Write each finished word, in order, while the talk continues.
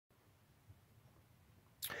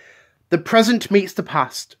The Present Meets the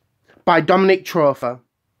Past by Dominic Trofer.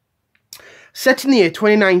 Set in the year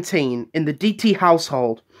 2019 in the DT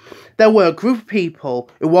household, there were a group of people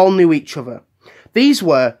who all knew each other. These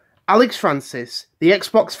were Alex Francis, the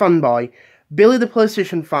Xbox fanboy, Billy the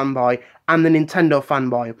PlayStation fanboy, and the Nintendo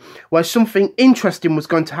fanboy, where something interesting was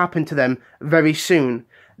going to happen to them very soon.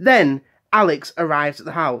 Then, Alex arrives at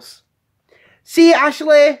the house. "See you,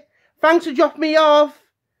 Ashley! Thanks for dropping me off!"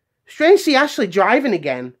 Strange to see Ashley driving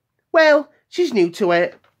again. Well, she's new to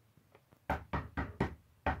it.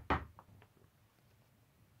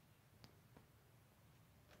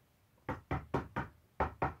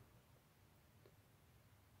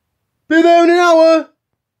 Be there in an hour.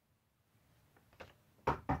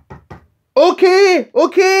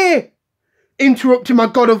 Okay. Interrupting my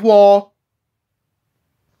God of War.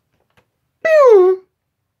 Pew.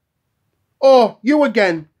 Oh, you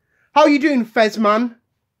again. How you doing, Fezman?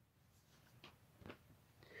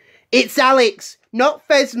 It's Alex, not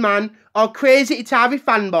Fezman or Crazy Atari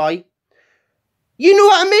fanboy. You know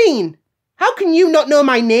what I mean? How can you not know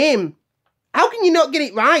my name? How can you not get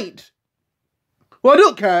it right? Well, I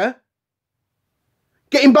don't care.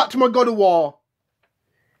 Getting back to my God of War.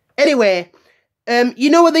 Anyway, you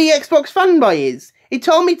know where the Xbox fanboy is? He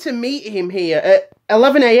told me to meet him here at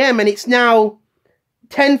 11 AM and it's now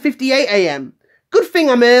 10:58 AM. Good thing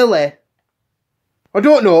I'm early. I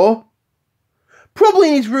don't know. Probably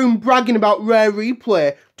in his room bragging about Rare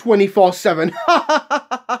Replay 24/7.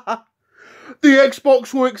 The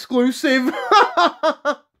Xbox One exclusive.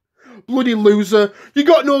 Bloody loser. You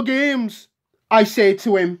got no games, I say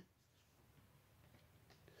to him.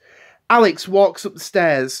 Alex walks up the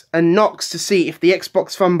stairs and knocks to see if the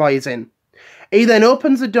Xbox fanboy is in. He then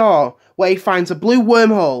opens the door where he finds a blue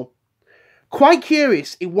wormhole. Quite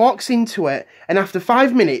curious, he walks into it and after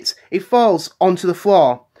 5 minutes, he falls onto the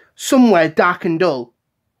floor. Somewhere dark and dull.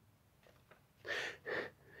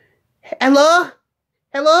 Hello?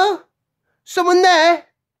 Hello? Someone there?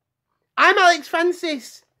 I'm Alex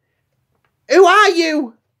Francis. Who are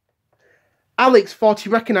you? Alex thought he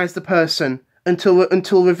recognised the person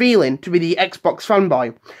until revealing to be the Xbox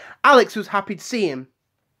fanboy. Alex was happy to see him.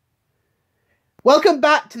 Welcome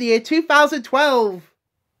back to the year 2012.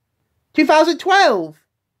 2012?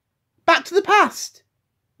 Back to the past?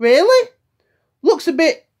 Really? Looks a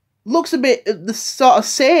bit the sort of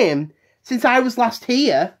same since I was last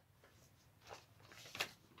here.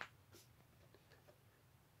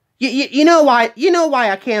 You know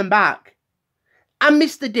why I came back. I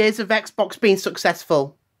missed the days of Xbox being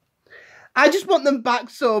successful. I just want them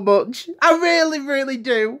back so much. I really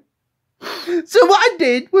do. So what I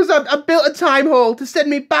did was I built a time hole to send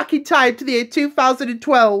me back in time to the year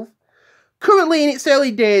 2012. Currently in its early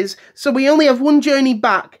days, so we only have one journey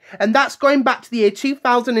back, and that's going back to the year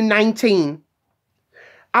 2019.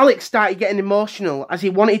 Alex started getting emotional as he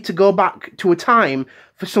wanted to go back to a time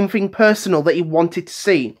for something personal that he wanted to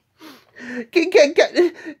see.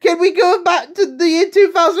 Can we go back to the year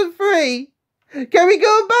 2003? Can we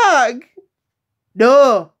go back?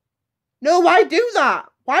 No, why do that?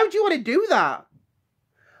 Why would you want to do that?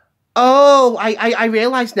 Oh, I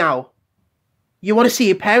realise now. You want to see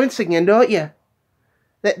your parents again, don't you?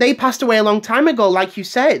 They passed away a long time ago, like you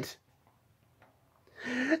said.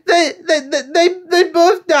 They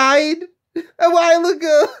both died a while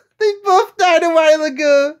ago. They both died a while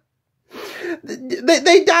ago.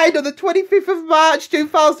 They died on the 25th of March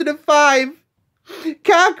 2005.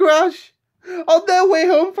 Car crash. On their way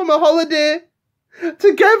home from a holiday.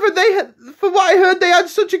 Together, from what I heard, they had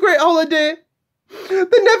such a great holiday.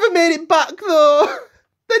 They never made it back, though.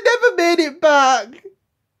 They never made it back.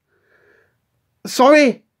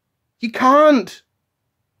 Sorry, you can't.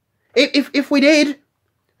 If we did,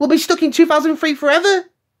 we'll be stuck in 2003 forever.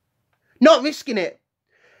 Not risking it.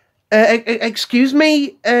 Excuse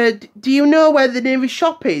me, do you know where the nearest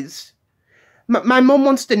shop is? My mum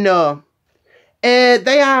wants to know.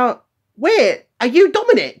 They are... Wait, are you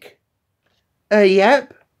Dominic?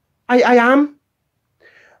 Yep, I am.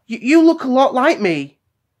 You look a lot like me.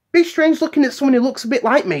 Bit strange looking at someone who looks a bit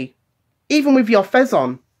like me, even with your fez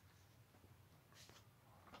on.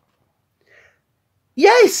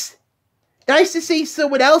 Yes! Nice to see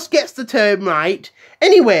someone else gets the term right.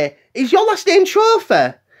 Anyway, is your last name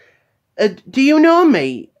Trofer? Do you know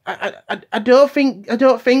me? I don't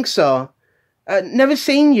think so. Never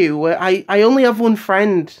seen you. I only have one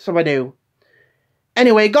friend, so I do.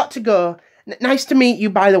 Anyway, got to go. Nice to meet you,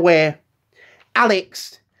 by the way.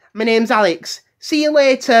 Alex. My name's Alex. See you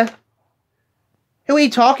later. Who are you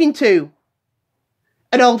talking to?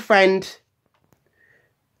 An old friend.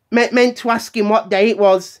 Meant to ask him what day it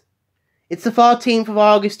was. It's the 14th of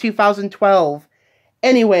August 2012.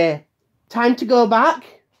 Anyway, Time to go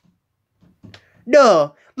back?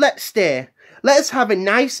 No, let's stay. Let's have a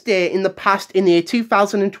nice day in the past in the year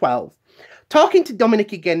 2012. Talking to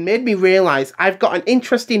Dominic again made me realise I've got an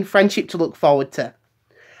interesting friendship to look forward to.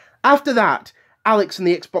 After that, Alex and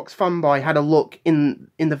the Xbox fanboy had a look in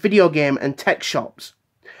the video game and tech shops,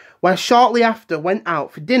 where shortly after went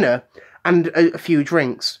out for dinner and a few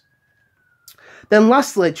drinks. Then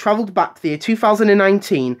lastly travelled back to the year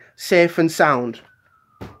 2019, safe and sound.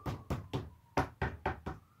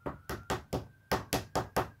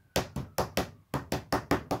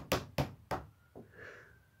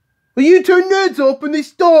 Will you two nerds open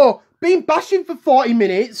this door? Been bashing for 40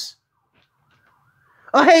 minutes.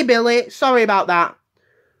 Oh, hey, Billy. Sorry about that.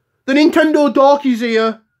 The Nintendo Dorky's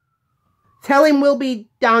here. Tell him we'll be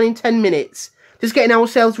down in 10 minutes. Just getting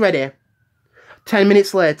ourselves ready. 10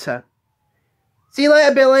 minutes later. See you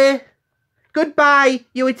later, Billy. Goodbye,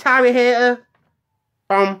 you Atari hater.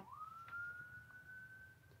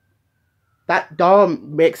 That door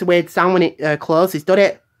makes a weird sound when it closes, doesn't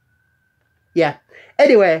it? Yeah.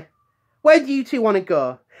 Anyway, where do you two want to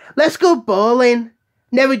go? Let's go bowling.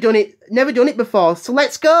 Never done it before, so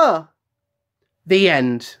let's go. The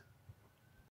end.